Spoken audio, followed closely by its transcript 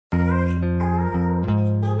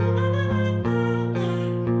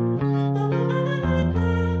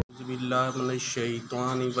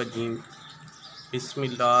औज़ुबिल्लाहिमिनश्शैतानिर्रजीम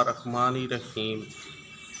बिस्मिल्लाहिर्रहमानिर्रहीम।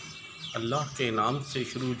 अल्लाह के नाम से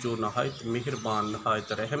शुरू जो नहायत मेहरबान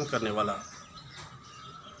नहायत रहम करने वाला।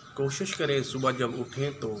 कोशिश करें सुबह जब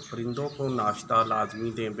उठें तो परिंदों को नाश्ता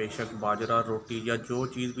लाजमी दें, बेशक बाजरा, रोटी या जो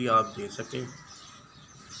चीज़ भी आप दे सकें।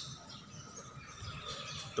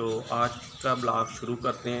 तो आज का ब्लॉग शुरू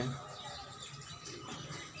करते हैं।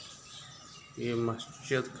 ये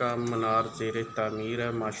मस्जिद का मीनार ज़ेरे तामीर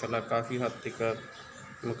है, माशाल्लाह काफ़ी हद तक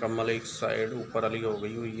मुकम्मल, एक साइड ऊपर वाली हो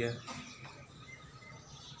गई हुई है।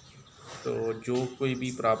 तो जो कोई भी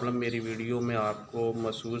प्रॉब्लम मेरी वीडियो में आपको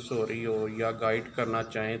महसूस हो रही हो या गाइड करना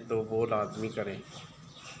चाहें तो वो लाजमी करें।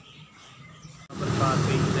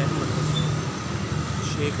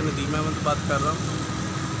 शेख नदीम अहमद बात कर रहा हूँ।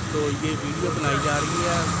 तो ये वीडियो बनाई जा रही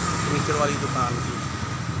है फर्नीचर वाली दुकान की।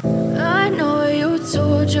 I know you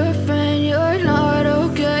told your friend you're not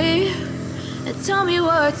okay, and tell me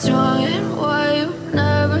what's wrong and why you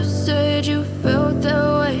never said you felt that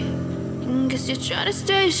way. And guess you're trying to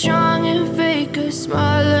stay strong and fake a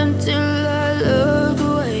smile until I look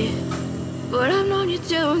away. But I've known you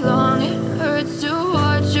too long, it hurts to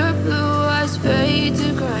watch your blue eyes fade to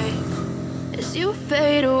gray as you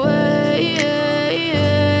fade away,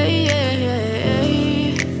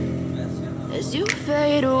 as you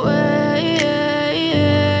fade away.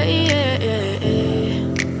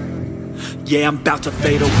 Yeah, I'm about to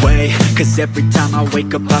fade away, cause every time I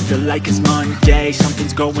wake up I feel like it's Monday.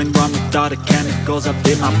 Something's going wrong with all the chemicals up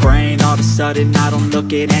in my brain. All of a sudden I don't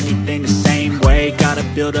look at anything the same way. Got a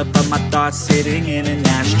build up of my thoughts sitting in an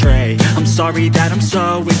ashtray. I'm sorry that I'm so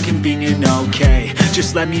inconvenient, okay.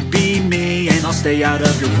 Just let me be me and I'll stay out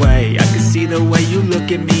of your way. I can see the way you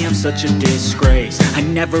look at me, I'm such a disgrace. I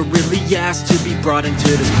never really asked to be brought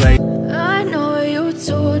into this place. I know you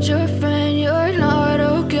told your friend you're not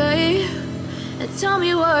okay, and tell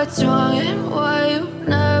me what's wrong and why you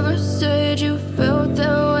never said you felt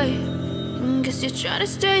that way. And guess you're trying to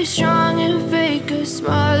stay strong and fake a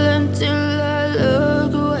smile until I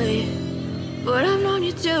look away. But I've known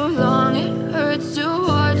you too long, it hurts to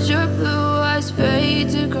watch your blue eyes fade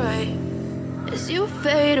to gray as you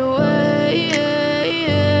fade away,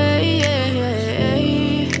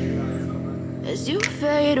 as you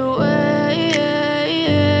fade away.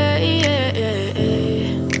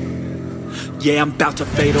 Yeah, I'm about to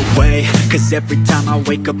fade away, cause every time I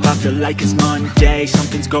wake up I feel like it's Monday.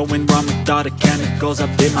 Something's going wrong with all the chemicals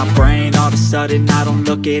up in my brain. All of a sudden I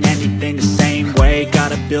don't look at anything the same way.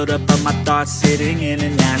 Got a build up of my thoughts sitting in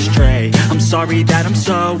an ashtray. I'm sorry that I'm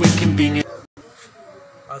so inconvenient.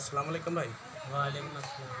 अस्सलाम वालेकुम भाई। वालेकुम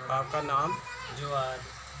अस्सलाम। आपका नाम? जवाद।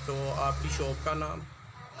 तो आपकी shop का नाम?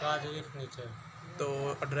 कादरी फर्नीचर। तो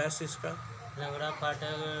एड्रेस इसका? लंगड़ा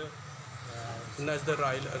फाटक नज़द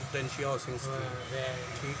रॉयल रेजिडेंशियल हाउसिंग।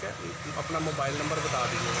 ठीक है, अपना मोबाइल नंबर बता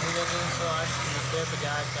दीजिए। 0308 90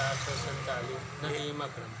 50 447 नदीम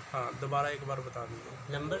अकरम। हाँ, दोबारा एक बार बता दीजिए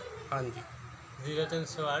नंबर। हाँ जी,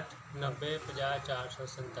 0308 90 50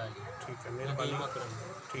 447। ठीक है, मेहरबानी। नदीम अकरम।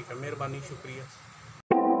 ठीक है, मेहरबानी, शुक्रिया।